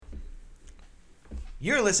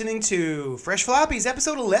You're listening to Fresh Floppies,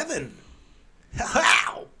 episode 11.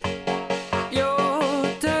 Wow! Your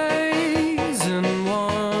days in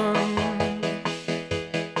one.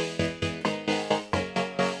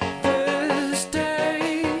 This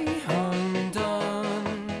day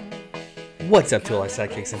undone. What's up to all our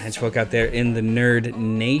sidekicks and henchfolk out there in the Nerd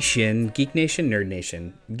Nation? Geek Nation? Nerd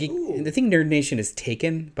Nation. I think Nerd Nation is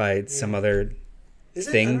taken by some other Is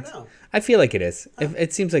it? thing. I don't know. I feel like it is.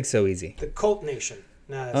 It seems like so easy. The Cult Nation.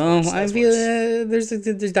 No, that's worse. I That's feel worse.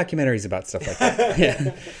 there's documentaries about stuff like that.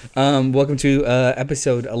 Yeah. Welcome to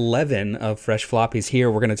episode 11 of Fresh Floppies.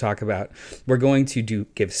 Here we're going to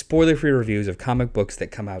give spoiler-free reviews of comic books that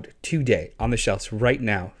come out today on the shelves right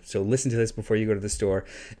now. So listen to this before you go to the store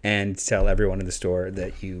and tell everyone in the store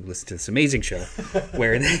that you listen to this amazing show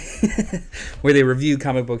where they review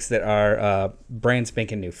comic books that are brand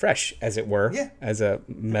spanking new, fresh as it were, as a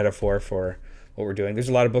metaphor for what we're doing. There's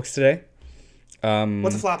a lot of books today.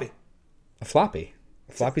 What's a floppy? A floppy.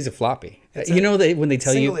 A floppy's a floppy. When they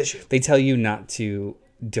tell single you issue. they tell you not to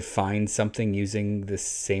define something using the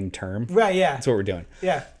same term. Right, yeah. That's what we're doing.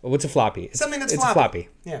 Yeah. What's a floppy? Something that's it's floppy. a floppy.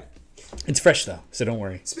 Yeah. It's fresh though, so don't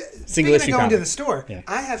worry. Speaking of going to the store, Yeah.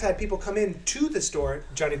 I have had people come in to the store,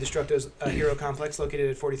 Johnny Destructo's Hero Complex, located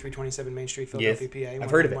at 4327 Main Street, Philadelphia, PA. I've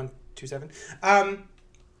heard of it. 127.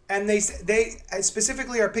 And they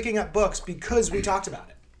specifically are picking up books because we talked about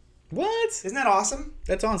it. What? Isn't that awesome?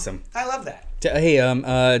 That's awesome. I love that. Hey,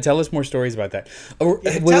 tell us more stories about that. Tell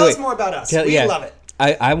us more about us. We love it.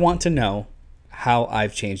 I want to know how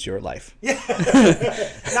I've changed your life. Yeah.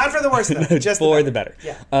 Not for the worse, though. Just for the better.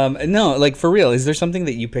 Yeah. No, like for real. Is there something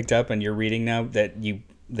that you picked up and you're reading now that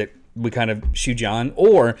we kind of shooed you on,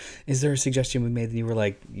 or is there a suggestion we made and you were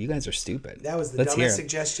like, "You guys are stupid"? That was the Let's dumbest hear 'em.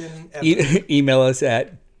 suggestion ever. Email us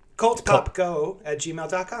at.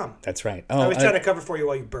 cultpopgo@gmail.com. That's right. I was trying to cover for you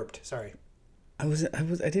while you burped. Sorry. I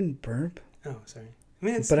didn't burp. Oh, sorry. I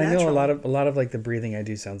mean, it's But natural. I know a lot of like the breathing I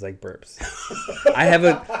do sounds like burps. I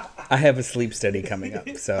have a sleep study coming up,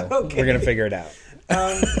 so we're gonna figure it out.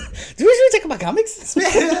 Do we talk about comics?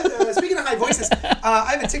 Speaking of high voices,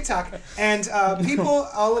 I have a TikTok, and people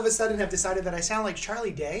all of a sudden have decided that I sound like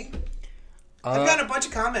Charlie Day. I've gotten a bunch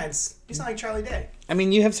of comments. You sound like Charlie Day. I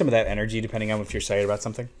mean, you have some of that energy depending on if you're excited about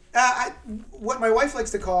something. What my wife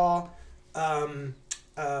likes to call,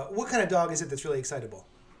 what kind of dog is it that's really excitable?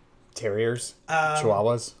 Terriers,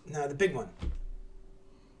 Chihuahuas, No, the big one.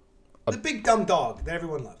 The big dumb dog that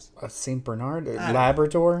everyone loves. a Saint Bernard, a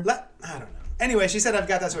Labrador. I don't know. Anyway, she said I've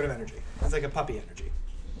got that sort of energy. It's like a puppy energy.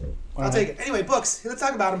 I'll take it. Anyway, books. Let's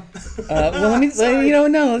talk about them. Well, we're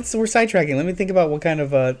sidetracking. Let me think about what kind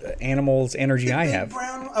of animals energy I Big have.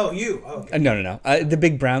 brown. Oh, you. Oh, okay. No. The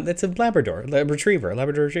big brown. That's a Labrador, Labrador Retriever.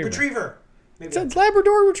 Retriever. Maybe. It's a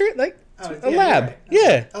Labrador Retriever, like a yeah, lab. you're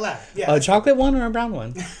right. Yeah. A lab. Yeah. A chocolate one or a brown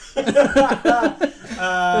one?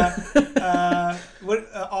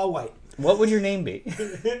 All white. What would your name be?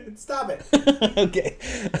 Stop it. Okay.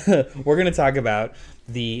 We're going to talk about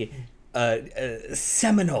the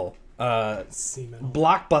seminal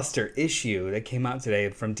blockbuster issue that came out today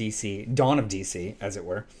from DC, Dawn of DC, as it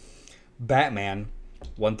were. Batman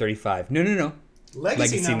 135. No.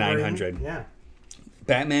 Legacy 900. Yeah.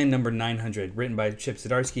 Batman number 900, written by Chip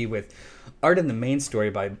Zdarsky with art in the main story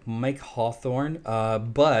by Mike Hawthorne,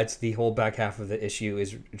 but the whole back half of the issue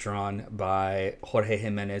is drawn by Jorge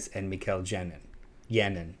Jimenez and Mikel Janin.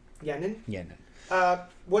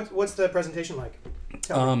 What's the presentation like?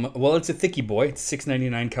 Well, it's a thickie boy. It's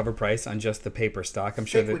 $6.99 cover price on just the paper stock. I'm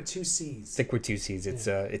sure Thick with two C's. Thick with two C's. It's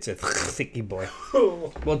a thickie boy.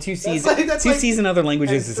 Oh. Well, two C's. That's two like- C's in other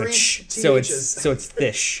languages is a three sh. THs. So it's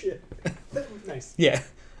thish. Nice. Yeah.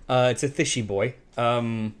 It's a thishy boy.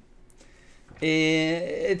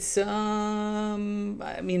 It's I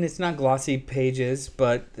mean, it's not glossy pages,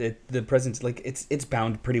 but the present, like, it's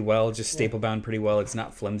bound pretty well, just staple bound pretty well. It's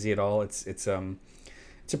not flimsy at all. It's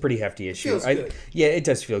a pretty hefty issue. Feels good. Yeah, it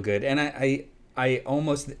does feel good. And I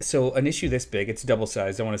almost, so an issue this big, it's double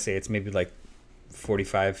sized. I want to say it's maybe like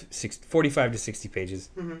 45 to 60 pages.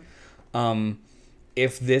 Mm-hmm.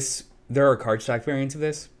 There are cardstock variants of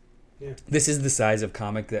this. Yeah. This is the size of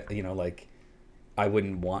comic that, like, I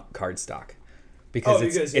wouldn't want cardstock. Because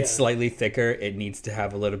it's slightly thicker. It needs to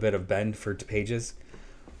have a little bit of bend for pages.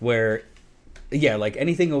 Where, like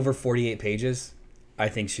anything over 48 pages, I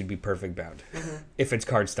think should be perfect bound. Mm-hmm. If it's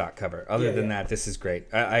cardstock cover. Other than that, this is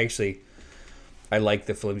great. I like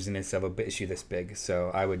the flimsiness of a issue this big. So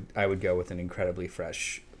I would go with an incredibly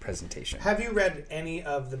fresh presentation. Have you read any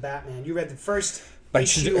of the Batman? You read the first By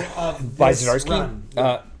issue of by this Zdarsky? run.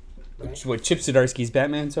 Right? What Chip Zdarsky's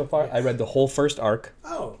Batman so far? Yes. I read the whole first arc.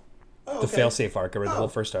 Oh, The okay. failsafe arc. I read the whole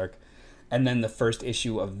first arc. and then the first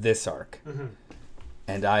issue of this arc.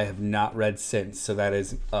 And I have not read since, so that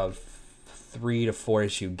is a 3 to 4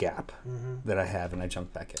 issue gap that I have, and I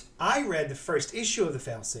jumped back in. I read the first issue of the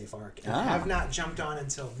Failsafe arc, and I have not jumped on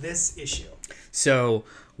until this issue. So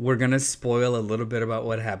we're gonna spoil a little bit about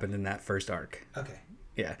what happened in that first arc. Okay.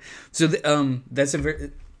 Yeah. So that's a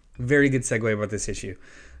very, very good segue about this issue.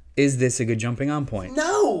 Is this a good jumping on point?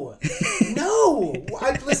 No, no.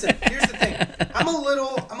 Listen, here's the thing. I'm a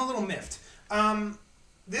little miffed.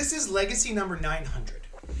 This is Legacy number 900.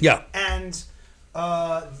 Yeah. And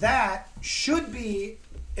that should be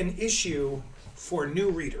an issue for new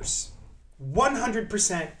readers.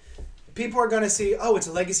 100%. People are going to see, oh, it's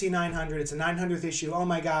a Legacy 900. It's a 900th issue. Oh,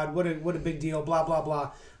 my God, what a big deal. Blah, blah,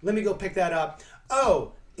 blah. Let me go pick that up.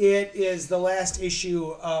 Oh, it is the last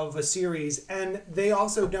issue of a series. And they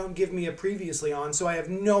also don't give me a previously on, so I have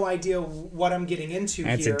no idea what I'm getting into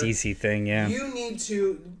That's here. a DC thing, yeah.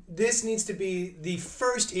 This needs to be the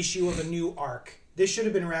first issue of a new arc. This should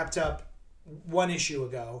have been wrapped up 1 issue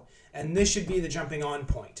ago, and this should be the jumping on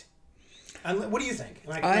point. What do you think?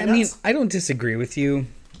 I mean, I don't disagree with you,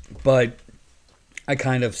 but I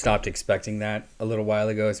kind of stopped expecting that a little while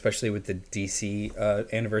ago, especially with the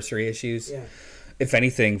DC anniversary issues. Yeah. If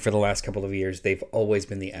anything, for the last couple of years, they've always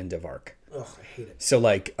been the end of arc. Ugh, I hate it. So,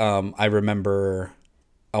 like, I remember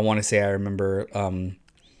it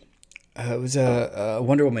was a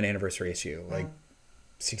Wonder Woman anniversary issue, like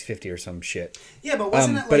 650 or some shit. Yeah, but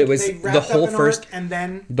wasn't it like but it was they wrapped the whole up an first arc and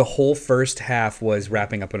then... The whole first half was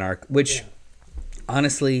wrapping up an arc, which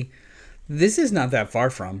honestly, this is not that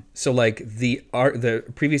far from. So like the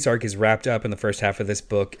previous arc is wrapped up in the first half of this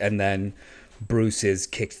book, and then Bruce is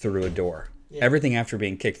kicked through a door. Yeah. Everything after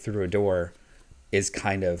being kicked through a door is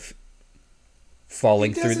kind of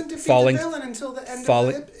falling through. He doesn't defeat the villain until the end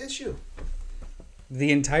of the issue.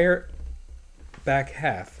 The entire back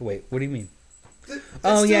half. Wait, what do you mean?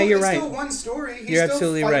 You're right. It's still one story. He's You're still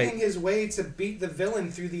absolutely fighting right. his way to beat the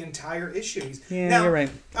villain through the entire issues. Yeah, now, you're right.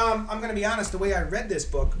 I'm going to be honest. The way I read this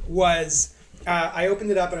book was I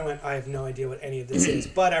opened it up and I went, I have no idea what any of this is.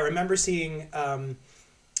 But I remember seeing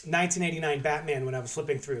 1989 Batman when I was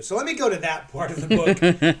flipping through. So let me go to that part of the book.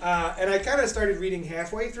 And I kind of started reading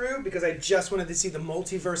halfway through because I just wanted to see the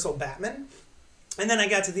multiversal Batman. And then I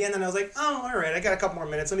got to the end and I was like, oh, all right, I got a couple more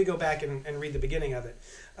minutes. Let me go back and read the beginning of it.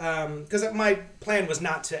 Because my plan was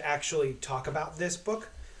not to actually talk about this book.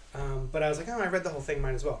 But I was like, oh, I read the whole thing,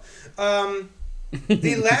 might as well.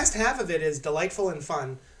 The last half of it is delightful and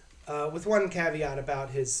fun, with one caveat about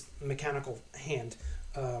his mechanical hand,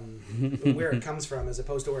 where it comes from as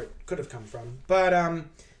opposed to where it could have come from. But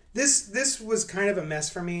this was kind of a mess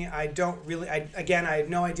for me. I had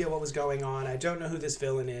no idea what was going on. I don't know who this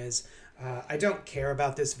villain is. I don't care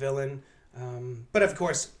about this villain. But of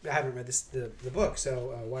course, I haven't read the book,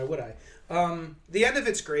 so why would I? The end of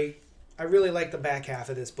it's great. I really like the back half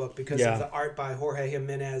of this book because of the art by Jorge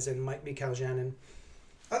Jimenez and Mike Mikaeljanin.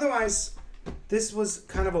 Otherwise, this was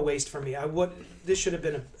kind of a waste for me. This should have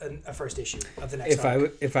been a first issue of the next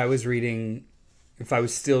arc. If I was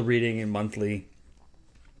still reading in monthly,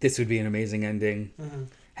 this would be an amazing ending. Mm-hmm.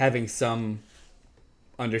 Having some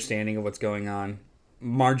understanding of what's going on.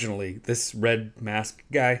 Marginally, this red mask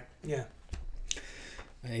guy. Yeah.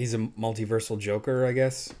 He's a multiversal Joker, I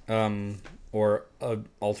guess, or an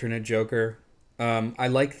alternate Joker. I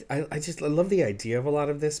love the idea of a lot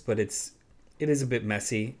of this, but it is a bit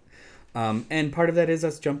messy, and part of that is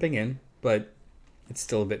us jumping in, but it's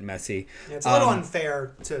still a bit messy. Yeah, it's a little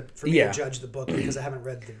unfair for me to judge the book because I haven't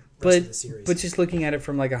read the rest of the series. But just looking at it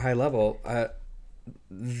from like a high level,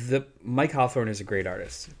 Mike Hawthorne is a great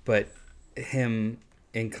artist, but him,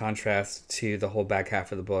 in contrast to the whole back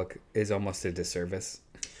half of the book, is almost a disservice.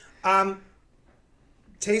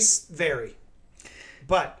 Tastes vary.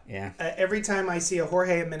 But every time I see a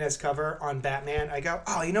Jorge Jimenez cover on Batman, I go,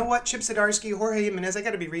 oh, you know what? Chip Zdarsky, Jorge Jimenez, I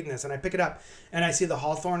got to be reading this. And I pick it up, and I see the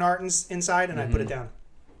Hawthorne art inside, and I put it down.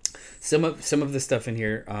 Some of the stuff in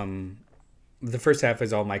here, the first half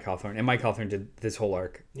is all Mike Hawthorne, and Mike Hawthorne did this whole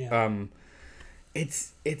arc. Yeah.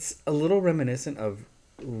 It's a little reminiscent of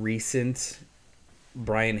recent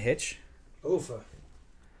Brian Hitch. Oofa.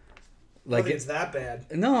 Like, I don't think it's that bad.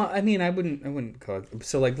 No, I mean, I wouldn't call it.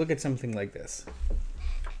 So like, look at something like this.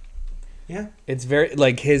 Yeah. It's very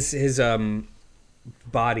like his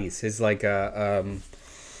bodies, his like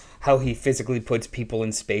how he physically puts people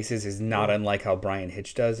in spaces is not unlike how Brian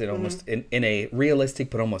Hitch does it, almost in a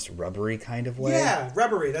realistic but almost rubbery kind of way. Yeah,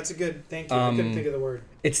 rubbery. That's a good. Thank you. I couldn't think of the word.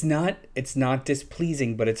 It's not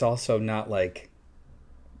displeasing, but it's also not like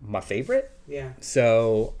my favorite. Yeah.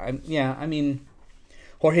 So I mean,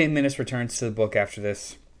 Jorge Jimenez returns to the book after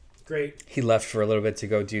this. Great. He left for a little bit to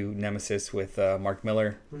go do Nemesis with Mark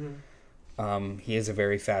Miller. He is a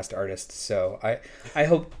very fast artist, so I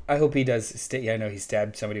hope he does. I know he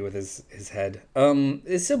stabbed somebody with his head.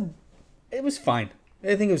 It was fine.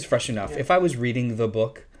 I think it was fresh enough. Yeah. If I was reading the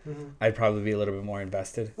book, I'd probably be a little bit more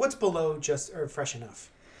invested. What's below just or fresh enough?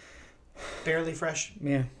 Barely fresh.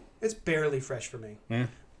 Yeah. It's barely fresh for me. Yeah.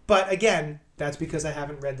 But again, that's because I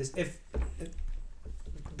haven't read this. If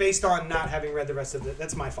based on not having read the rest of it,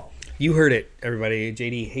 that's my fault. You heard it, everybody.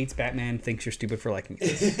 JD hates Batman, thinks you're stupid for liking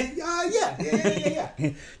it. Yeah.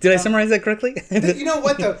 Did I summarize that correctly? You know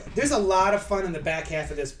what though? There's a lot of fun in the back half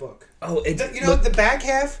of this book. Oh, the back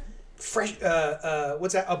half, fresh.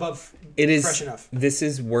 What's that above? It is fresh enough. This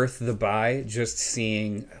is worth the buy. Just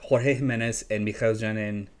seeing Jorge Jimenez and Michael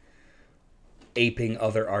Janin aping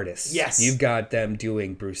other artists. Yes. You've got them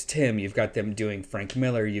doing Bruce Timm. You've got them doing Frank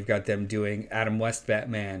Miller. You've got them doing Adam West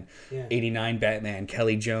Batman, 89 Batman,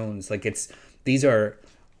 Kelly Jones. Like these are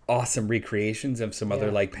awesome recreations of some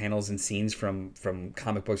other like panels and scenes from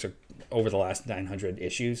comic books over the last 900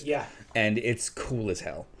 issues. Yeah. And it's cool as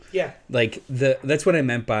hell. Yeah. Like that's what I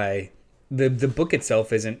meant by the book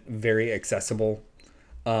itself isn't very accessible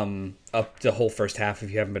up the whole first half if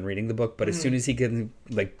you haven't been reading the book, but as soon as he can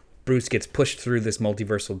Bruce gets pushed through this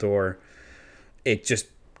multiversal door, it just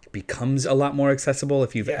becomes a lot more accessible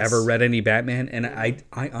if you've ever read any Batman. And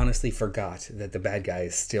I honestly forgot that the bad guy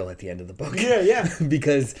is still at the end of the book. Yeah.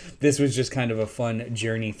 Because this was just kind of a fun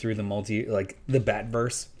journey through the the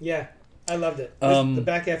Batverse. Yeah, I loved it. The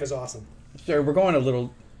back half is awesome. So we're going a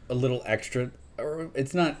little extra. Or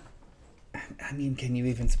it's not. I mean, can you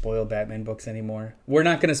even spoil Batman books anymore? We're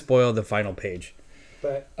not going to spoil the final page.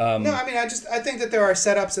 But no, I mean, I think that there are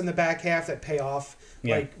setups in the back half that pay off,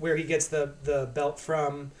 like where he gets the belt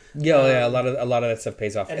from. A lot of that stuff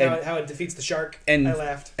pays off, and how it defeats the shark. And I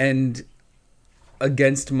laughed. And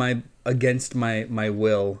against my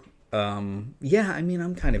will, I mean,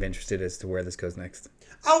 I'm kind of interested as to where this goes next.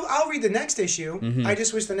 I'll read the next issue. Mm-hmm. I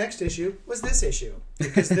just wish the next issue was this issue,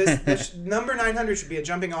 because this number 900 should be a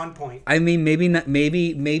jumping on point. I mean,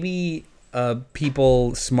 maybe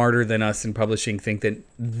people smarter than us in publishing think that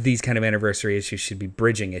these kind of anniversary issues should be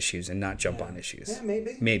bridging issues and not jump on issues. Yeah,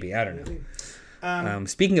 maybe. Maybe, I don't know.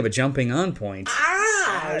 Speaking of a jumping on point,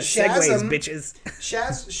 Shazam, segues, bitches.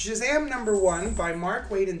 Shazam #1 by Mark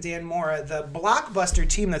Waid and Dan Mora, the blockbuster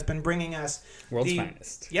team that's been bringing us World's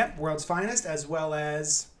Finest. Yep, World's Finest, as well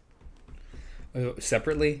as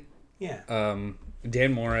separately. Yeah.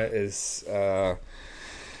 Dan Mora is.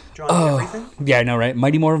 Drawing everything? Yeah, I know, right?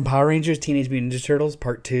 Mighty Morphin Power Rangers, Teenage Mutant Ninja Turtles,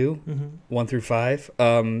 Part 2, 1 through 5.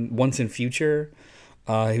 Once in Future,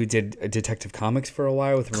 who did Detective Comics for a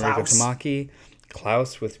while with Mariko Tamaki.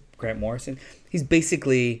 Klaus with Grant Morrison. He's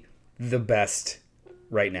basically the best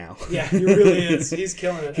right now. Yeah, he really is. He's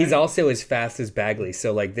killing it. He's also as fast as Bagley.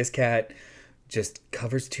 So, this cat just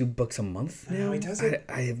covers 2 books a month now. He does it.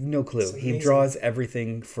 I have no clue. He draws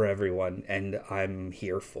everything for everyone, and I'm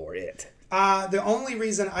here for it. The only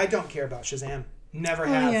reason I don't care about Shazam, never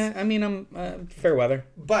have. Yeah, I mean, I'm fair weather.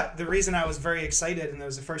 But the reason I was very excited, and that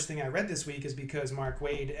was the first thing I read this week, is because Mark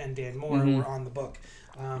Waid and Dan Mora were on the book.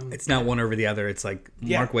 It's not one over the other. It's like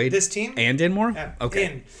Mark Waid this team and Dan Mora?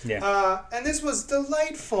 Okay. Yeah. And this was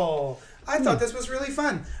delightful. I thought this was really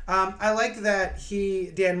fun. I like that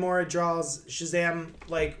Dan Mora draws Shazam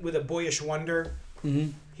with a boyish wonder.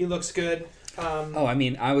 Mm-hmm. He looks good. I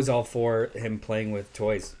mean, I was all for him playing with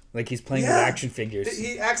toys. He's playing with action figures.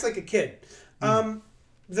 He acts like a kid.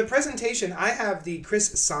 The presentation, I have the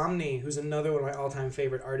Chris Somney, who's another one of my all-time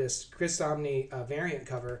favorite artists, Chris Somney variant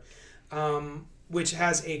cover, which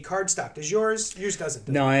has a cardstock. Does yours? Yours doesn't.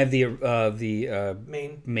 No, I have the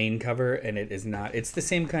main cover, and it is not. It's the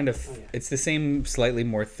same kind of. It's the same slightly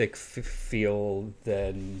more thick feel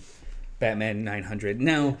than Batman 900.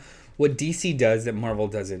 Now, what DC does that Marvel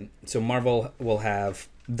doesn't. So Marvel will have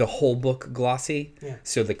the whole book glossy,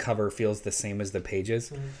 so the cover feels the same as the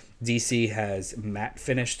pages. DC has matte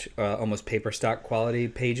finished, almost paper stock quality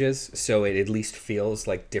pages, so it at least feels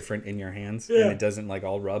different in your hands, and it doesn't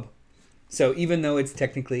all rub. So even though it's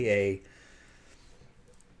technically a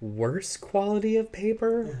worse quality of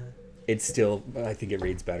paper, it's still, I think it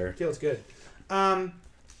reads better. Feels good. And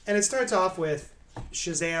it starts off with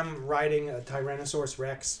Shazam riding a Tyrannosaurus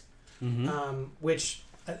Rex, which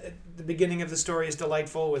at the beginning of the story is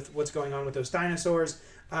delightful with what's going on with those dinosaurs.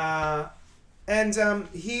 And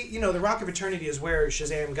the Rock of Eternity is where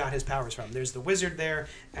Shazam got his powers from. There's the wizard there,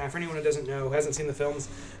 for anyone who doesn't know, who hasn't seen the films.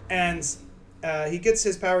 And he gets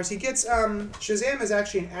his powers. He gets, Shazam is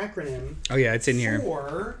actually an acronym. Oh, yeah, it's in here.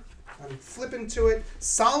 For, I'm flipping to it.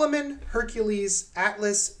 Solomon, Hercules,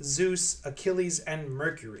 Atlas, Zeus, Achilles, and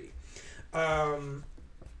Mercury.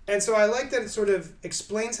 And so I like that it sort of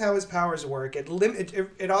explains how his powers work.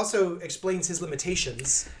 It also explains his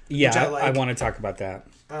limitations. Yeah, which I like. I want to talk about that.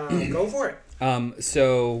 Go for it.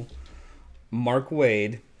 So Mark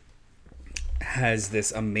Waid has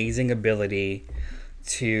this amazing ability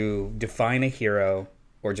to define a hero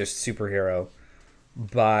or just superhero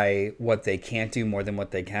by what they can't do more than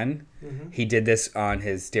what they can. Mm-hmm. He did this on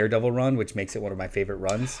his Daredevil run, which makes it one of my favorite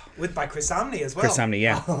runs. By Chris Samnee as well. Chris Samnee,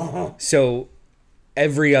 yeah. So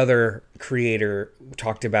every other creator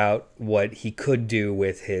talked about what he could do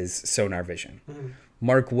with his sonar vision. Mm-hmm.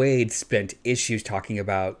 Mark Waid spent issues talking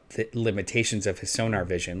about the limitations of his sonar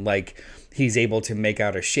vision. Like, he's able to make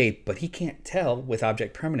out a shape, but he can't tell with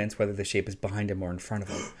object permanence whether the shape is behind him or in front of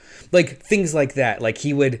him. Like, things like that. Like,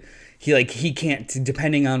 he can't,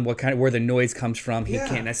 depending on what kind of, where the noise comes from, he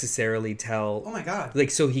can't necessarily tell. Oh my God. Like,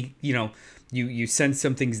 so he, you sense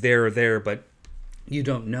something's there or there, but you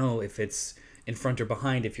don't know if it's in front or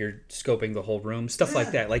behind if you're scoping the whole room, stuff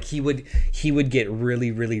like that. Like, he would get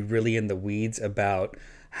really, really, really in the weeds about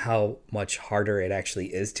how much harder it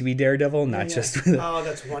actually is to be Daredevil, not just with oh,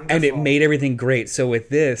 that's wonderful. And it made everything great. So with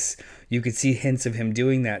this, you could see hints of him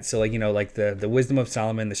doing that. So like the wisdom of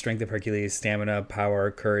Solomon, the strength of Hercules, stamina,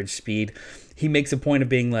 power, courage, speed. He makes a point of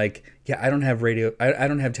being like, yeah, I don't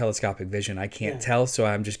have telescopic vision. I can't tell, so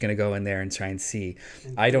I'm just going to go in there and try and see.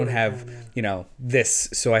 I don't have, this,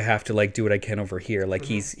 so I have to like do what I can over here. Like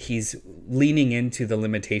he's leaning into the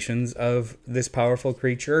limitations of this powerful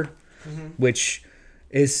creature, which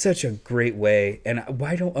is such a great way. And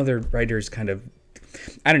why don't other writers kind of,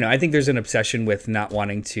 I don't know. I think there's an obsession with not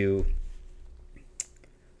wanting to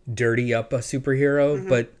dirty up a superhero,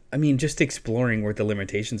 but I mean, just exploring where the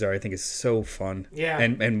limitations are, I think is so fun. Yeah.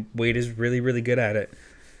 And Wade is really, really good at it.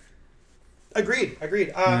 Agreed.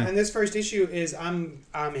 And this first issue is I'm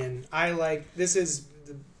in. I like, this is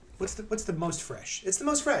what's the most fresh? It's the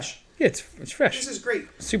most fresh. Yeah, it's fresh. This is great.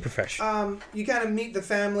 Super fresh. You kind of meet the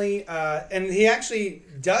family, and he actually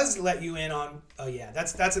does let you in on. Oh yeah,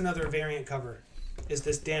 that's another variant cover. Is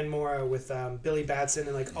this Dan Mora with Billy Batson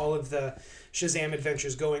and like all of the Shazam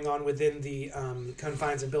adventures going on within the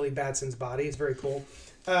confines of Billy Batson's body. It's very cool.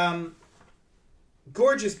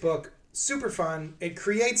 Gorgeous book, super fun. It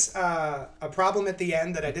creates a problem at the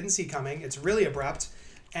end that I didn't see coming. It's really abrupt.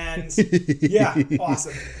 And yeah,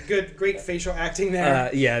 awesome. Great facial acting there.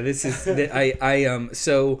 This is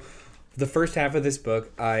so the first half of this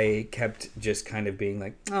book I kept just kind of being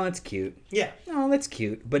like, oh, that's cute. Yeah. Oh, that's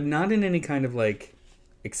cute, but not in any kind of like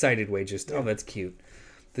excited way, just oh, that's cute.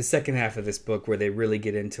 The second half of this book where they really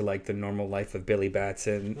get into like the normal life of Billy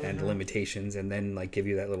Batson and the limitations, and then like give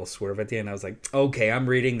you that little swerve at the end. I was like, okay, I'm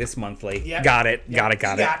reading this monthly. Yep. Got it.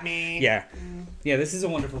 Got me. Yeah. Yeah, this is a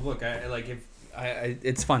wonderful book.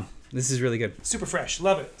 It's fun. This is really good. Super fresh.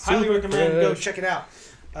 Love it. Highly recommend. Go check it out.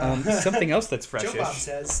 Something else that's fresh. Joe Bob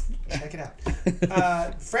says, check it out.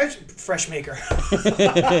 Fresh Maker.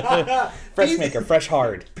 Fresh Maker, fresh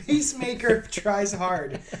hard. Peacemaker tries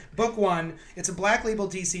hard. Book 1. It's a Black Label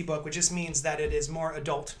DC book, which just means that it is more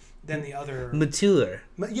adult than the other. Mature.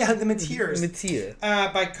 Yeah, the Matures. Mature.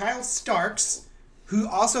 By Kyle Starks, who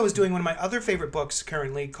also is doing one of my other favorite books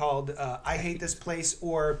currently called I Hate This Place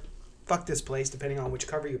or Fuck This Place, depending on which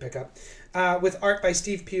cover you pick up. With art by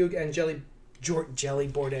Steve Pugh and Jelly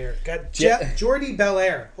Bordaire. Jordi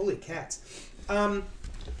Belair. Holy cats.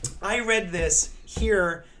 I read this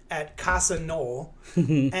here at Casa Knoll,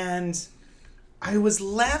 and I was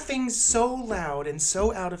laughing so loud and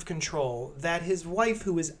so out of control that his wife,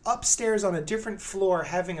 who was upstairs on a different floor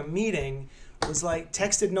having a meeting, was like,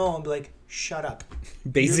 texted Noel and be like, shut up.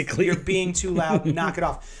 Basically. You're being too loud. Knock it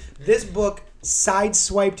off. This book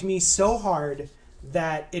sideswiped me so hard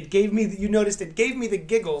that it gave me, you noticed it gave me the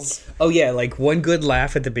giggles. Oh yeah, like one good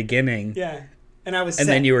laugh at the beginning. Yeah. And I was set. And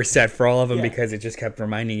then you were set for all of them because it just kept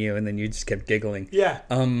reminding you, and then you just kept giggling. Yeah.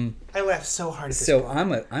 I laughed so hard at this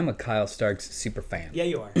book. I'm a Kyle Starks super fan. Yeah,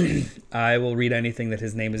 you are. I will read anything that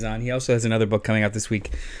his name is on. He also has another book coming out this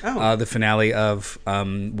week. The finale of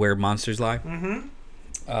Where Monsters Lie.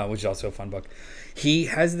 Which is also a fun book. He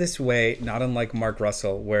has this way, not unlike Mark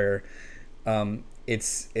Russell, where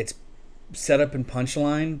it's set up in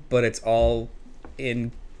punchline, but it's all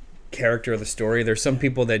in character of the story. There's some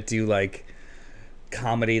people that do like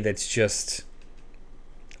comedy that's just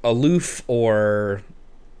aloof or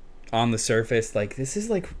on the surface. Like, this is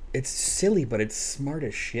like, it's silly, but it's smart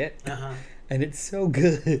as shit. And it's so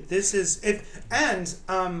good. This is it. And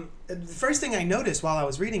the first thing I noticed while I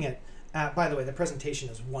was reading it, by the way, the presentation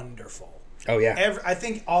is wonderful. Oh yeah. I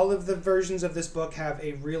think all of the versions of this book have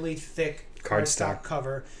a really thick cardstock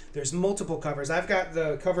cover. There's multiple covers. I've got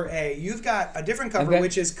the cover A. You've got a different cover,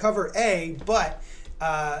 which is cover A, but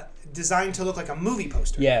designed to look like a movie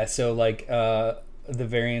poster. Yeah, so like the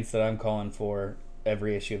variants that I'm calling for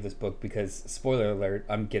every issue of this book, because spoiler alert,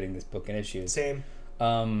 I'm getting this book in issues. Same.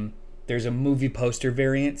 There's a movie poster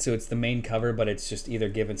variant, so it's the main cover, but it's just either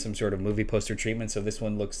given some sort of movie poster treatment. So this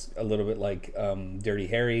one looks a little bit like Dirty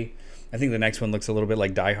Harry. I think the next one looks a little bit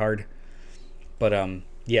like Die Hard. But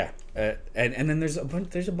yeah, and then there's a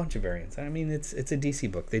bunch of variants. I mean, it's a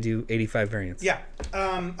DC book. They do 85 variants. Yeah.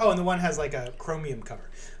 And the one has like a chromium cover.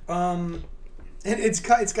 And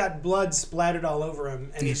it's got blood splattered all over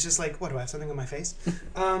him, and he's just like, "What, do I have something on my face?"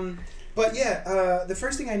 But yeah, the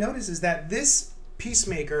first thing I noticed is that this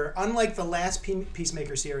Peacemaker, unlike the last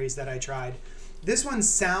Peacemaker series that I tried, this one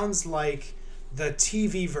sounds like the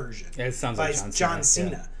TV version. Yeah, it sounds by like John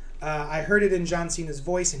Cena. Yeah. I heard it in John Cena's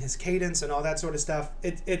voice and his cadence and all that sort of stuff.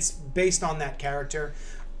 It's based on that character,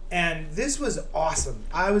 and this was awesome.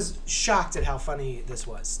 I was shocked at how funny this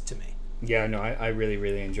was to me. Yeah, no, I really,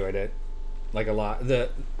 really enjoyed it. Like a lot.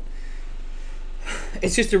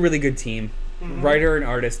 It's just a really good team. Mm-hmm. Writer and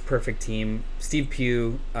artist, perfect team. Steve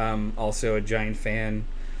Pugh, also a giant fan.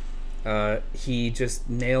 He just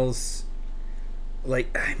nails,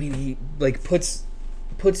 he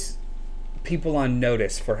puts people on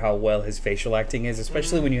notice for how well his facial acting is,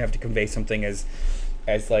 especially when you have to convey something as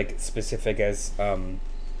like specific as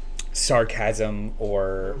sarcasm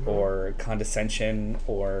or condescension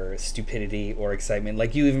or stupidity or excitement.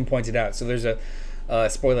 Like you even pointed out. So there's a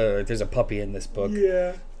spoiler alert, there's a puppy in this book.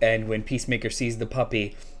 Yeah. And when Peacemaker sees the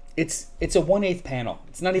puppy, it's a 1/8 panel.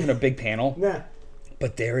 It's not even a big panel. Yeah.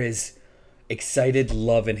 But there is excited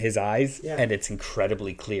love in his eyes, yeah. and it's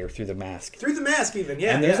incredibly clear through the mask. Through the mask, even,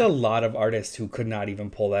 yeah. And there's a lot of artists who could not even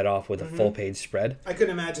pull that off with a full-page spread. I couldn't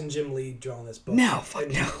imagine Jim Lee drawing this book. No,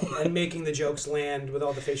 and making the jokes land with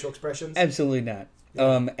all the facial expressions. Absolutely not.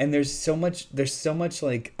 Yeah. And there's so much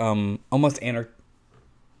like almost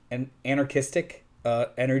anarchistic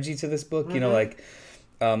energy to this book. You know, like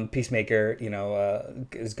Peacemaker,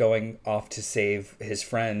 is going off to save his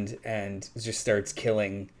friend and just starts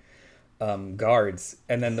killing guards,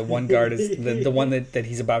 and then the one guard is the one that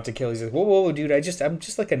he's about to kill. He says, whoa, dude, I'm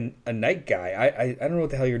just like a night guy. I don't know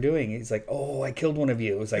what the hell you're doing. He's like, oh, I killed one of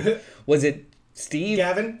you. It was like, was it Steve?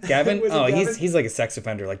 Gavin? Oh, Gavin? he's like a sex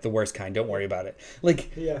offender, like the worst kind. Don't worry about it.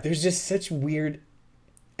 Like, there's just such weird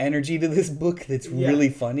energy to this book that's really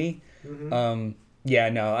funny.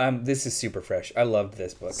 This is super fresh. I loved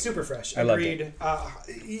this book. Super fresh. Agreed.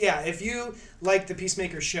 If you like the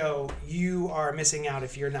Peacemaker show, you are missing out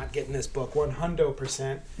if you're not getting this book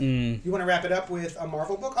 100%. You want to wrap it up with a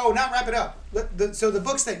Marvel book? Oh, not wrap it up. So the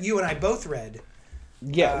books that you and I both read.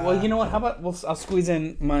 Yeah, well, you know what? How about I'll squeeze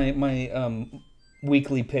in my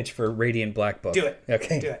weekly pitch for Radiant Black book. Do it.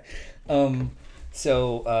 Okay. Do it.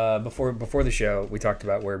 So before the show, we talked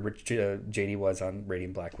about where JD was on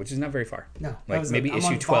Radiant Black, which is not very far. No, like maybe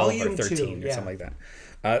issue 12 or 13 or something like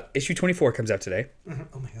that. Issue 24 comes out today. Mm-hmm.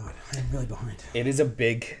 Oh my god, I'm really behind. It is a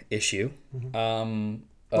big issue.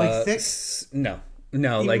 Like thick? No.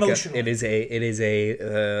 Like it is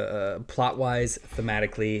a plot wise,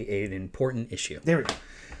 thematically, an important issue. There we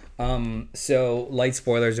go. So light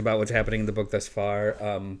spoilers about what's happening in the book thus far.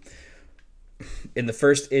 In the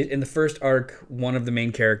first arc, one of the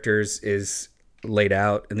main characters is laid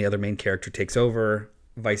out and the other main character takes over.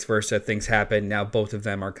 Vice versa, things happen. Now both of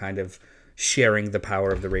them are kind of sharing the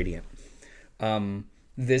power of the Radiant.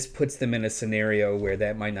 This puts them in a scenario where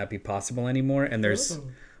that might not be possible anymore, and there's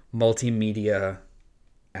multimedia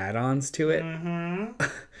add-ons to it.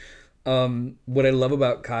 What I love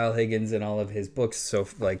about Kyle Higgins and all of his books so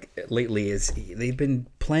lately is they've been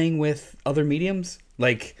playing with other mediums,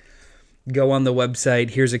 like go on the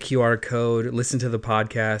website, here's a QR code, listen to the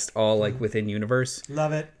podcast, all like within universe.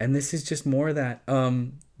 Love it. And this is just more of that.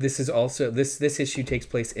 This is also this issue takes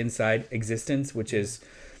place inside Existence, which is,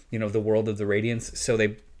 the world of the Radiance. So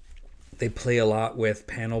they play a lot with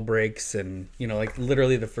panel breaks and, like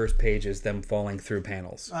literally the first page is them falling through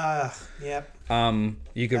panels. Yep.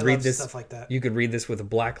 You could read this stuff like that. You could read this with a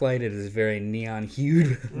black light. It is a very neon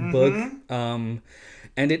hued book.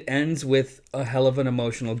 And it ends with a hell of an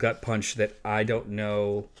emotional gut punch that I don't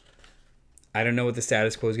know what the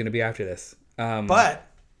status quo is going to be after this. But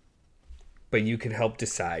you could help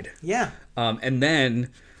decide. Yeah. And then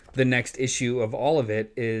the next issue of all of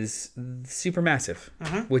it is Supermassive,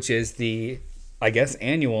 which is the, I guess,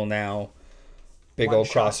 annual now Big one old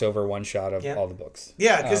shot. crossover one shot of Yeah. all the books.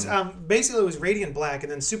 Yeah, because basically it was Radiant Black,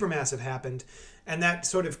 and then Supermassive happened, and that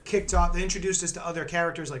sort of kicked off. They introduced us to other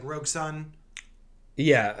characters like Rogue Sun.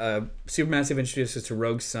 Yeah, Supermassive introduced us to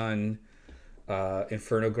Rogue Sun,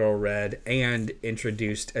 Inferno Girl Red, and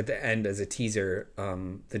introduced at the end as a teaser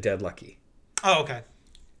the Dead Lucky. Oh, okay.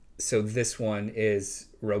 So this one is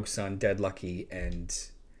Rogue Sun, Dead Lucky, and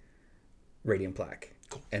Radiant Black.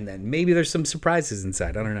 Cool. And then maybe there's some surprises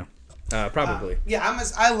inside. I don't know. Probably.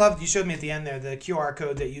 I loved. You showed me at the end there the QR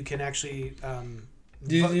code that you can actually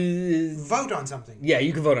vote on something. Yeah,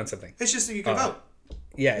 you can vote on something. It's just that you can vote.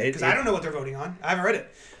 Yeah, Because I don't know what they're voting on. I haven't read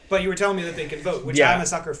it. But you were telling me that they can vote, which Yeah. I'm a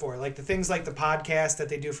sucker for. Like the things like the podcast that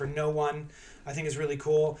they do for no one, I think is really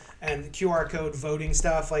cool. And the QR code voting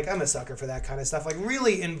stuff, like I'm a sucker for that kind of stuff. Like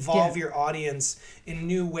really involve your audience in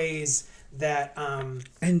new ways that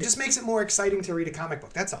And- just makes it more exciting to read a comic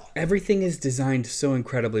book. That's all. Everything is designed so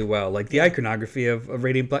incredibly well. Like the iconography of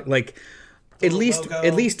Radiant Black, like at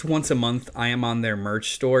logo. least once a month I am on their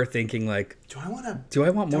merch store thinking like, Do I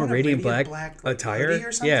want more Radiant Black like, attire? hoodie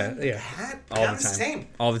or something? Yeah, Like yeah. a hat? All Yeah, the time. Same.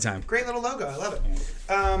 All the time. Great little logo. I love it.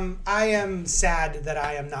 I am sad that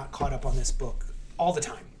I am not caught up on this book all the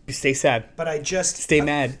time. Stay sad. But I just Stay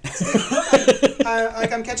mad.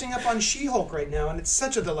 I'm catching up on She-Hulk right now, and it's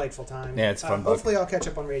such a delightful time. Yeah, it's a fun book. Hopefully, I'll catch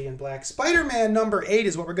up on Radiant Black. Spider-Man number 8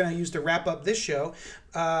 is what we're going to use to wrap up this show.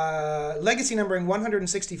 Legacy numbering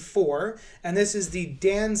 164, and this is the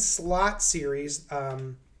Dan Slott series,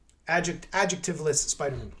 adjectiveless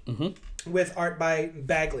Spider-Man. With art by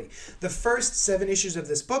Bagley. The first 7 issues of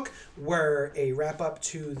this book were a wrap-up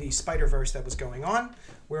to the Spider-Verse that was going on.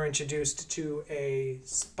 We're introduced to a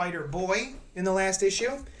Spider-Boy in the last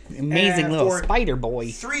issue. Amazing And little for Spider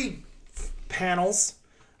Boy. 3 panels.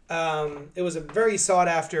 It was a very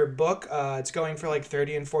sought-after book. It's going for like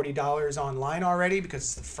 $30 and $40 online already because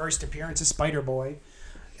it's the first appearance of Spider-Boy.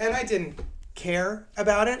 And I didn't care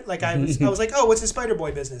about it. Like I was like, oh, what's the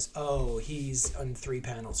Spider-Boy business? Oh, he's on 3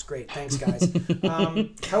 panels. Great, thanks guys.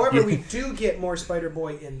 However, we do get more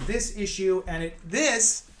Spider-Boy in this issue, and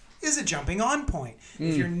this is a jumping on point.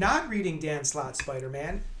 If you're not reading Dan Slott's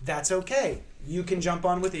Spider-Man, that's okay. You can jump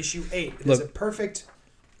on with issue 8. It is a perfect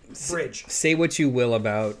bridge. Say what you will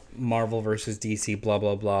about Marvel versus DC, blah,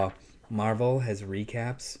 blah, blah. Marvel has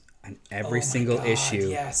recaps on every single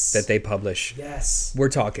issue that they publish. Yes. We're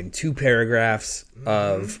talking 2 paragraphs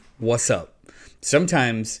of what's up.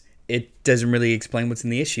 Sometimes it doesn't really explain what's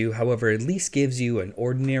in the issue. However, it at least gives you an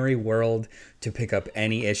ordinary world to pick up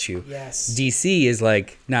any issue. Yes. DC is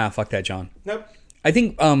like, nah, fuck that, John. Nope. I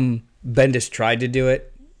think Bendis tried to do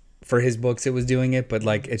it for his books. It was doing it, but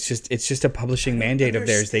like it's just a publishing mandate of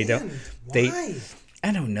theirs. They don't. Why?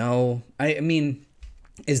 I don't know. I mean,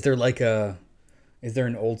 is there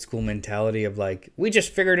an old school mentality of like we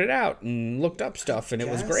just figured it out and looked up stuff and it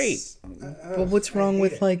was great? But what's wrong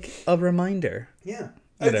with like a reminder? Yeah.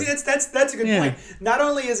 Whatever. That's a good point. Not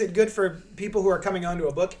only is it good for people who are coming onto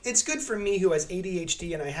a book, it's good for me who has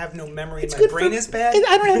ADHD and I have no memory and my brain is bad.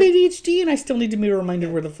 I don't have ADHD and I still need to be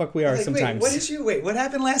reminded where the fuck we are Like, sometimes. What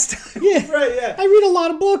happened last time? Yeah. Right, yeah. I read a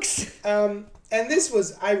lot of books. And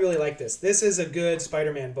I really like this. This is a good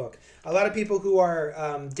Spider-Man book. A lot of people who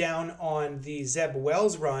are down on the Zeb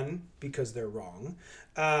Wells run, because they're wrong,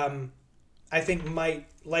 I think might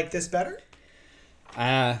like this better.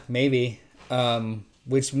 Maybe.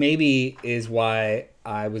 Which maybe is why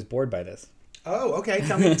I was bored by this. Oh, okay.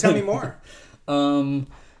 Tell me more.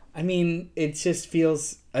 I mean, it just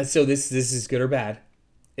feels so. This is good or bad.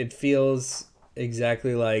 It feels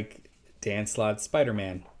exactly like Dan Slott's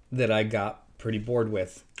Spider-Man that I got pretty bored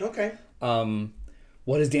with. Okay.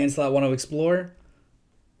 What does Dan Slott want to explore?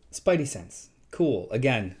 Spidey sense. Cool.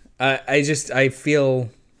 Again, I feel.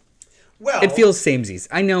 Well, it feels samesies.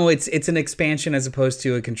 I know it's an expansion as opposed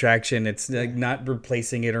to a contraction. It's like not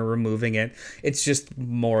replacing it or removing it. It's just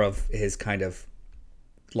more of his kind of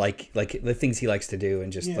like the things he likes to do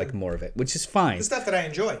and just like more of it, which is fine. the stuff that I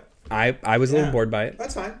enjoy. I was a little bored by it.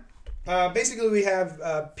 That's fine. Basically, we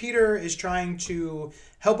have Peter is trying to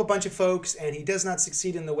help a bunch of folks, and he does not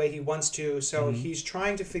succeed in the way he wants to. So he's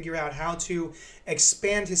trying to figure out how to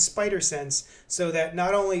expand his spider sense so that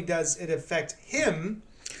not only does it affect him,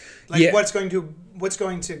 like what's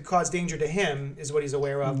going to cause danger to him is what he's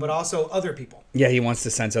aware of, but also other people. Yeah, he wants to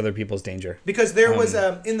sense other people's danger. Because there was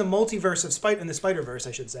in the multiverse of in the Spider-Verse,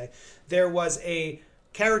 I should say, there was a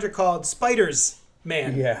character called Spiders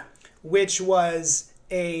Man. Yeah. Which was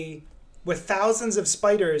with thousands of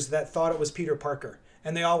spiders that thought it was Peter Parker,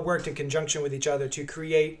 and they all worked in conjunction with each other to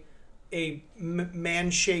create a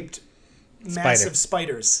man-shaped mass of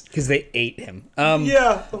spiders. Because they ate him.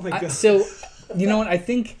 Yeah. Oh my god. So, you know what? I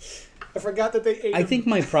think I forgot that they ate I him. think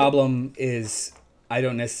my problem is I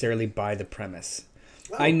don't necessarily buy the premise.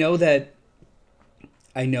 Oh. I know that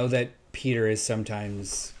Peter is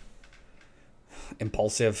sometimes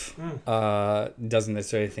impulsive, doesn't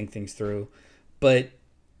necessarily think things through, but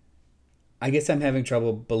I guess I'm having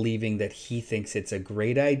trouble believing that he thinks it's a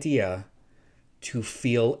great idea to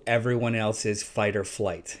feel everyone else's fight or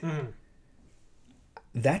flight.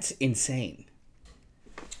 That's insane.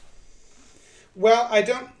 Well, I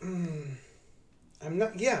don't. I'm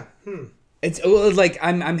not. Yeah. It's like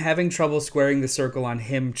I'm having trouble squaring the circle on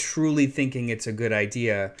him truly thinking it's a good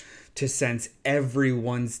idea to sense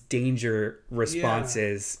everyone's danger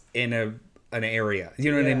responses in an area.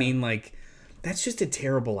 You know what I Yeah. mean? Like, that's just a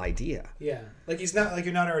terrible idea. Yeah. Like he's not. Like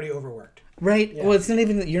you're not already overworked. Right? Yeah. Well, it's not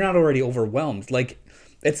even that you're not already overwhelmed. Like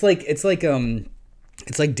it's like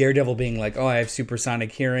Daredevil being like, "Oh, I have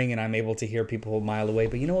supersonic hearing and I'm able to hear people a mile away."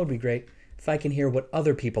 But you know what would be great? If I can hear what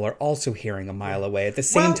other people are also hearing a mile away at the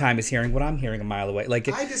same time as hearing what I'm hearing a mile away. Like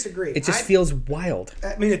I disagree. It just feels wild.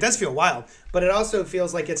 I mean, it does feel wild, but it also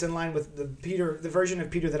feels like it's in line with the version of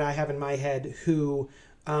Peter that I have in my head, who,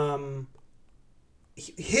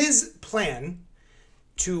 his plan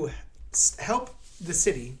to help the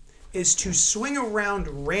city is to swing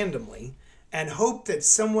around randomly and hope that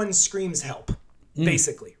someone screams help,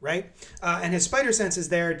 basically, right? And his spider sense is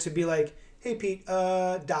there to be like, hey, Pete,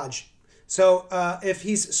 dodge. So if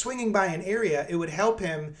he's swinging by an area, it would help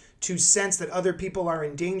him to sense that other people are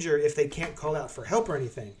in danger if they can't call out for help or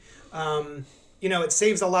anything. It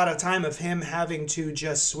saves a lot of time of him having to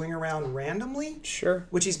just swing around randomly. Sure.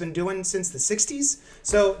 Which he's been doing since the 60s.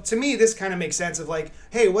 So to me, this kind of makes sense of like,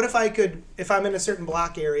 hey, what if if I'm in a certain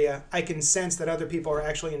block area, I can sense that other people are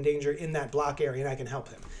actually in danger in that block area and I can help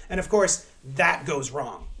them. And of course, that goes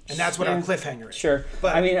wrong. And that's what our cliffhanger is. Sure.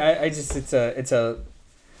 But I mean, I just, it's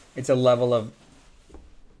a level of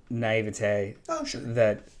naivete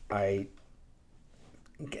that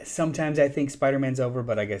sometimes I think Spider-Man's over,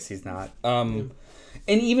 but I guess he's not. And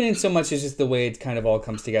even in so much as just the way it kind of all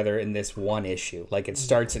comes together in this one issue, like it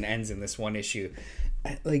starts and ends in this one issue.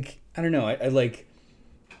 I don't know.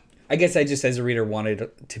 I guess I just as a reader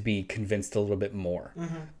wanted to be convinced a little bit more.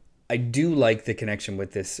 I do like the connection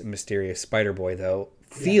with this mysterious Spider Boy, though,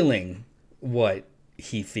 feeling what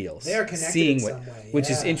he feels. They are connected seeing in what, some way. which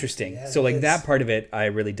is Yeah. interesting. Yeah, So it like is. that part of it, I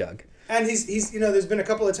really dug. And he's there's been a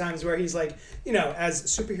couple of times where he's like, as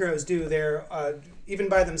superheroes do, they're even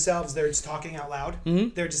by themselves, they're just talking out loud.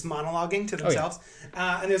 They're just monologuing to themselves.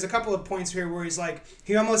 And there's a couple of points here where he's like,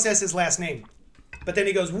 he almost says his last name. But then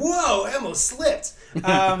he goes, whoa, I almost slipped.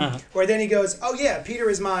 Or then he goes, oh yeah, Peter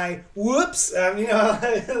is my whoops.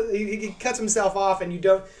 He cuts himself off and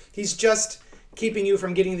he's just keeping you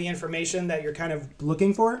from getting the information that you're kind of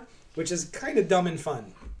looking for, which is kind of dumb and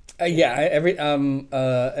fun.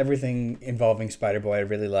 Everything involving Spider-Boy I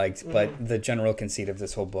really liked, but the general conceit of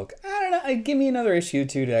this whole book, I don't know. Give me another issue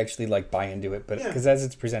too to actually like buy into it, but because as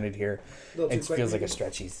it's presented here, it feels like a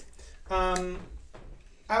stretchies.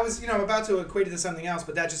 I was, I'm about to equate it to something else,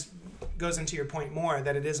 but that just goes into your point more,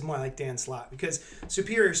 that it is more like Dan Slott. Because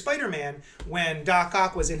Superior Spider-Man, when Doc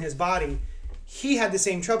Ock was in his body, he had the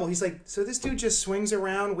same trouble. He's like, so this dude just swings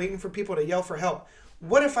around waiting for people to yell for help.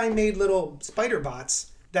 What if I made little spider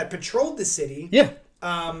bots that patrolled the city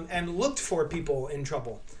and looked for people in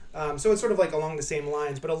trouble? So it's sort of like along the same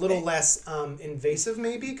lines, but a little less invasive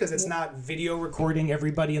maybe, because it's not video recording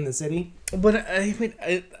everybody in the city. But I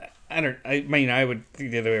mean, I would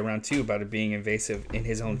think the other way around too about it being invasive in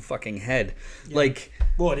his own fucking head. Yeah. Like,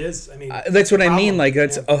 well, it is. I mean, that's what I mean. problem. Like,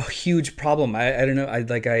 that's a huge problem. I don't know.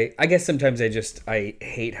 I guess sometimes I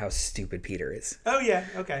hate how stupid Peter is. Oh yeah,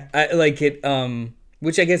 okay. I like it.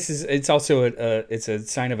 Which I guess it's also it's a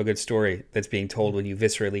sign of a good story that's being told when you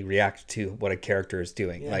viscerally react to what a character is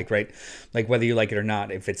doing. Yeah. Like, right? Like whether you like it or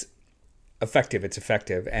not, if it's effective, it's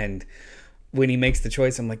effective. And when he makes the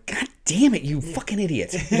choice, I'm like, God damn it, you fucking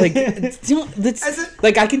idiot! Like,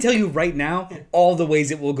 like I can tell you right now all the ways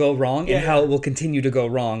it will go wrong and how it will continue to go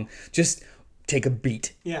wrong. Just take a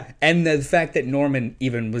beat. Yeah. And the fact that Norman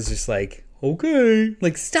even was just like, okay,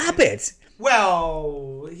 like stop it.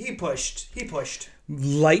 Well, he pushed.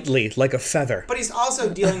 Lightly, like a feather. But he's also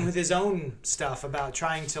dealing with his own stuff about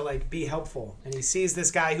trying to like be helpful, and he sees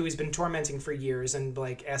this guy who he's been tormenting for years and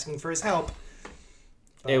like asking for his help.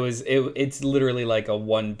 But It's literally like a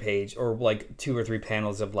 1 page or like 2 or 3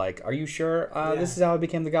 panels of like, are you sure this is how I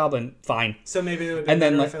became the Goblin? Fine. So maybe it would be And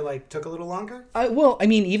then, better like- if it like took a little longer. Well, I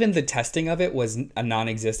mean, even the testing of it was a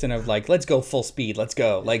non-existent of like, let's go full speed, let's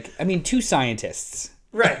go. Like, I mean, 2 scientists.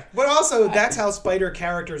 Right, but also that's how spider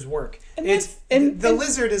characters work. The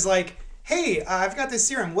lizard is like, hey, I've got this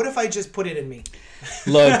serum. What if I just put it in me?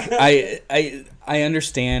 Look, I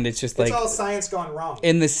understand. It's just like It's all science gone wrong.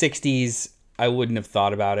 in the 60s, I wouldn't have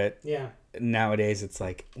thought about it. Yeah. Nowadays, it's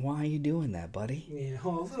like, why are you doing that, buddy? Yeah.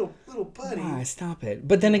 Oh, little buddy. Why? Stop it.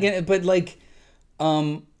 But then again, from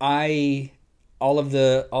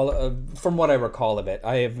what I recall of it,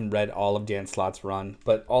 I haven't read all of Dan Slott's run,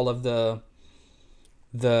 but all of the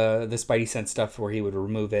Spidey Sense stuff where he would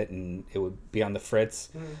remove it and it would be on the fritz,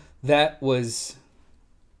 that was...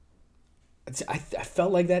 I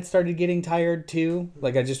felt like that started getting tired too.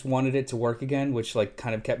 Like I just wanted it to work again, which like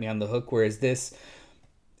kind of kept me on the hook. Whereas this,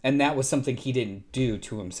 and that was something he didn't do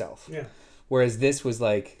to himself. Yeah. Whereas this was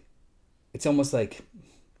like, it's almost like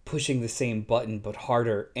pushing the same button but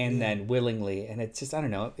harder and then willingly, and it's just, I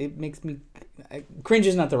don't know. It makes me cringe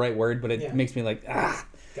is not the right word, but it makes me like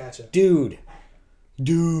Gotcha. dude.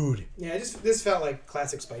 Yeah, this felt like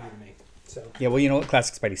classic Spidey to me. So. Yeah, well, you know what?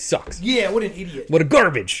 Classic Spidey sucks. Yeah, what an idiot. What a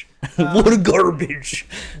garbage. What a garbage.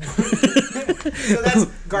 So that's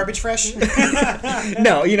garbage fresh?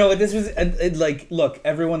 No, you know what? This was, look,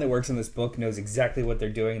 everyone that works in this book knows exactly what they're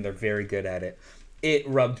doing. They're very good at it. It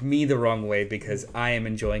rubbed me the wrong way because I am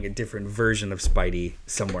enjoying a different version of Spidey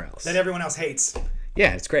somewhere else. That everyone else hates.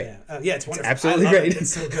 Yeah, it's great. Yeah, it's wonderful. Absolutely I love great. It.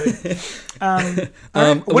 It's so good.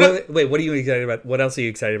 Wait, what are you excited about? What else are you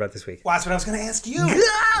excited about this week? Well, that's what I was going to ask you.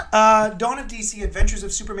 Dawn of DC Adventures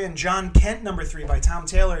of Superman John Kent #3 by Tom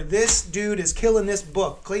Taylor. This dude is killing this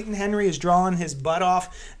book. Clayton Henry is drawing his butt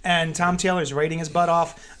off, and Tom Taylor is writing his butt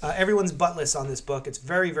off. Everyone's buttless on this book. It's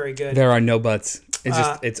very, very good. There are no butts. It's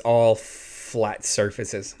just, it's all flat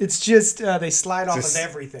surfaces. It's just they slide off of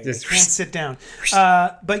everything. They can't sit down.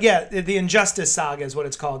 But yeah, the Injustice Saga is what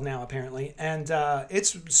it's called now, apparently, and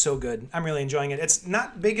it's so good. I'm really enjoying it. It's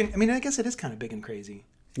not big, and I mean, I guess it is kind of big and crazy.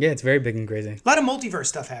 Yeah, it's very big and crazy. A lot of multiverse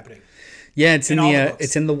stuff happening. Yeah, it's in the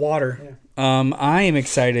it's in the water. Yeah. I am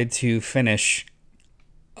excited to finish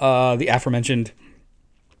the aforementioned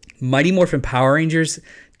Mighty Morphin Power Rangers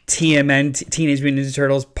TMN Teenage Mutant Ninja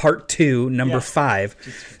Turtles Part 2 number 5.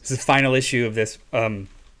 This is the final issue of this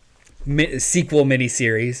sequel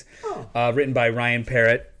miniseries written by Ryan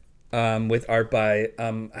Parrott with art by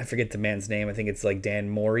I forget the man's name. I think it's like Dan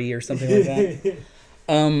Mori or something like that.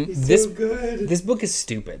 He's so good. This book is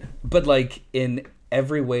stupid, but like in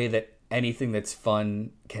every way that anything that's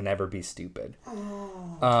fun can ever be stupid.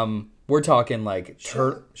 We're talking like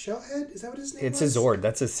Shellhead? Is that what his name it's was? a Zord.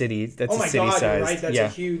 That's a city. That's oh my a city god, size. you're right. That's a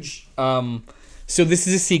huge. So this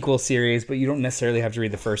is a sequel series, but you don't necessarily have to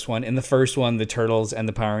read the first one. In the first one, the Turtles and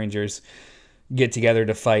the Power Rangers get together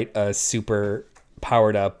to fight a super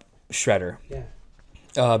powered up Shredder. Yeah.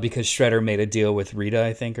 Because Shredder made a deal with Rita,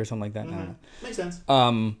 I think, or something like that. Mm-hmm. I don't know. Makes sense.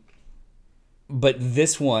 But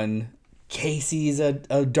this one, Casey's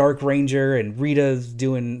a Dark Ranger, and Rita's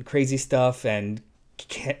doing crazy stuff, and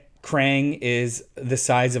Krang is the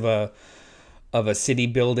size of a city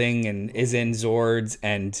building and is in Zords,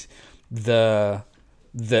 and the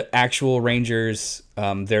actual Rangers,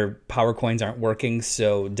 their power coins aren't working,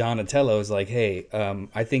 so Donatello's like, hey,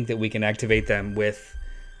 I think that we can activate them with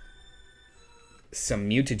some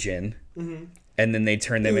mutagen, and then they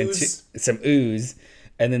turn them into some ooze,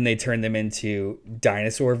 and then they turn them into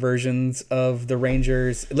dinosaur versions of the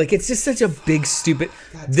Rangers. Like, it's just such a big stupid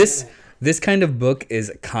this kind of book is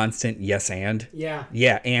a constant yes and.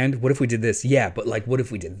 Yeah, and what if we did this? Yeah, but like what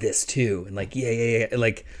if we did this too? And like yeah.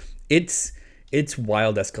 Like it's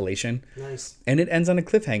wild escalation. Nice. And it ends on a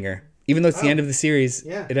cliffhanger. Even though it's the end of the series,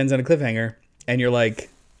 it ends on a cliffhanger, and you're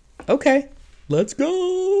like, okay, let's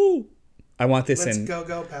go. I want this Let's in.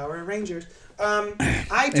 go Power Rangers.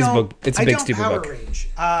 I don't. It's a big stupid Power book. Range.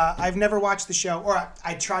 I've never watched the show, or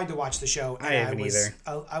I tried to watch the show. And I haven't either.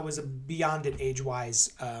 I was beyond it age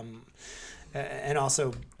wise, and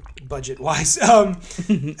also budget wise. But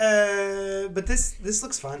this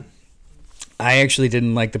looks fun. I actually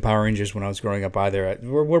didn't like the Power Rangers when I was growing up either.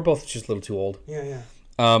 We're both just a little too old. Yeah.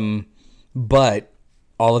 But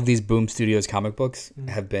all of these Boom Studios comic books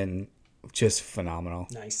have been just phenomenal.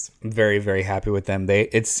 Nice. I'm very, very happy with them.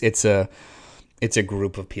 It's a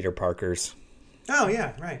group of Peter Parkers. Oh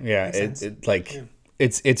yeah, right. Yeah, it's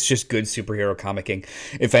just good superhero comicking.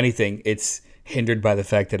 If anything, it's hindered by the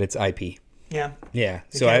fact that it's IP. Yeah. Yeah.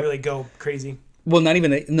 So I really go crazy. Well, not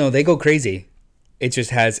even they go crazy. It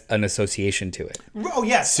just has an association to it. Oh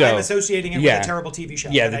yes, so, I'm associating it with a terrible TV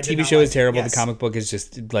show. Yeah, the TV show is terrible. Yes. The comic book is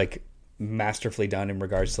just like masterfully done in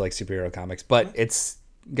regards to like superhero comics, but it's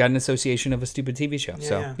got an association of a stupid TV show. Yeah,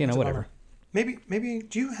 so you know, whatever. Maybe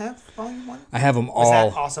do you have Volume 1? I have them all.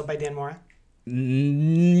 Was that also by Dan Mora?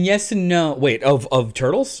 Yes and no. Wait, of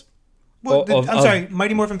Turtles? Well, sorry,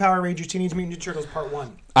 Mighty Morphin Power Rangers Teenage Mutant Ninja Turtles Part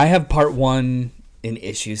 1. I have Part 1 in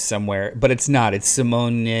issues somewhere, but it's not. It's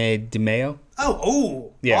Simone Di Maio.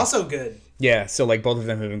 Oh, yeah. Also good. Yeah, so like both of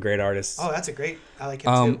them have been great artists. Oh, that's a great. I like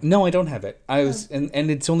him too. No, I don't have it. And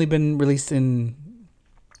it's only been released in.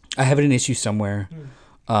 I have it in issue somewhere,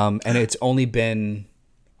 and it's only been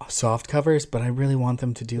soft covers, but I really want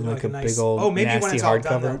them to do like a nice, big old nasty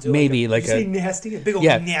hardcover. Maybe like a nasty, a big old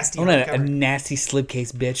nasty. I want a nasty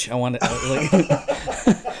slipcase, bitch. I want it. I'm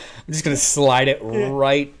just gonna slide it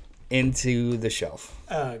right into the shelf.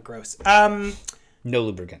 Gross. No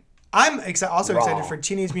lubricant. I'm also excited for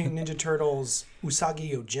Teenage Mutant Ninja Turtles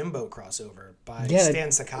Usagi Yojimbo crossover by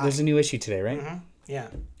Stan Sakai. There's a new issue today, right? Mm-hmm. Yeah.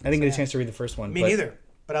 I didn't get a chance to read the first one. Me neither.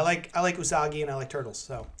 But I like Usagi and I like turtles,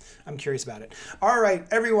 so I'm curious about it. All right,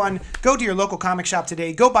 everyone, go to your local comic shop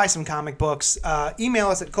today. Go buy some comic books. Email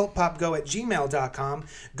us at cultpopgo@gmail.com.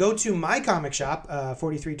 Go to my comic shop,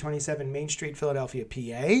 4327 Main Street, Philadelphia,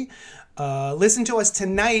 PA. Listen to us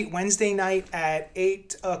tonight, Wednesday night at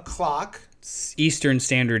 8 o'clock. Eastern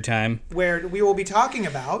Standard Time. Where we will be talking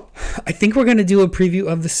about... I think we're going to do a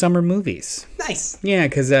preview of the summer movies. Nice. Yeah,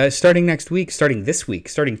 because starting this week,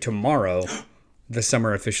 starting tomorrow... The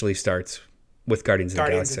summer officially starts with Guardians of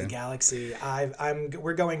the Galaxy.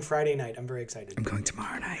 We're going Friday night. I'm very excited. I'm going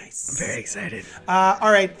tomorrow night. Nice. I'm very excited.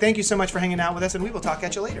 All right. Thank you so much for hanging out with us, and we will talk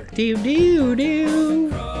at you later. Do.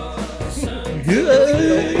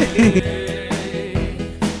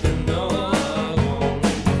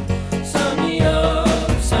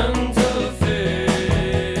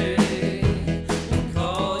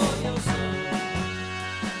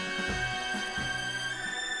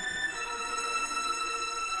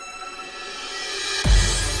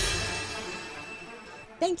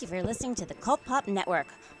 Thank you for listening to the Cult Pop Network,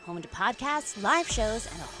 home to podcasts, live shows,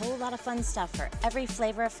 and a whole lot of fun stuff for every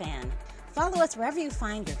flavor of fan. Follow us wherever you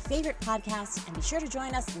find your favorite podcasts, and be sure to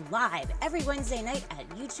join us live every Wednesday night at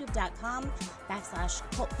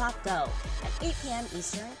youtube.com/cultpopgo at 8 p.m.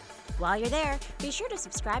 Eastern. While you're there, be sure to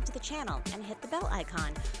subscribe to the channel and hit the bell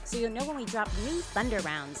icon so you'll know when we drop new Thunder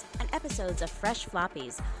Rounds and episodes of Fresh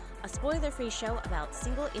Floppies, a spoiler-free show about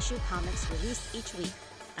single-issue comics released each week.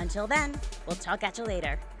 Until then, we'll talk at you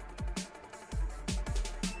later.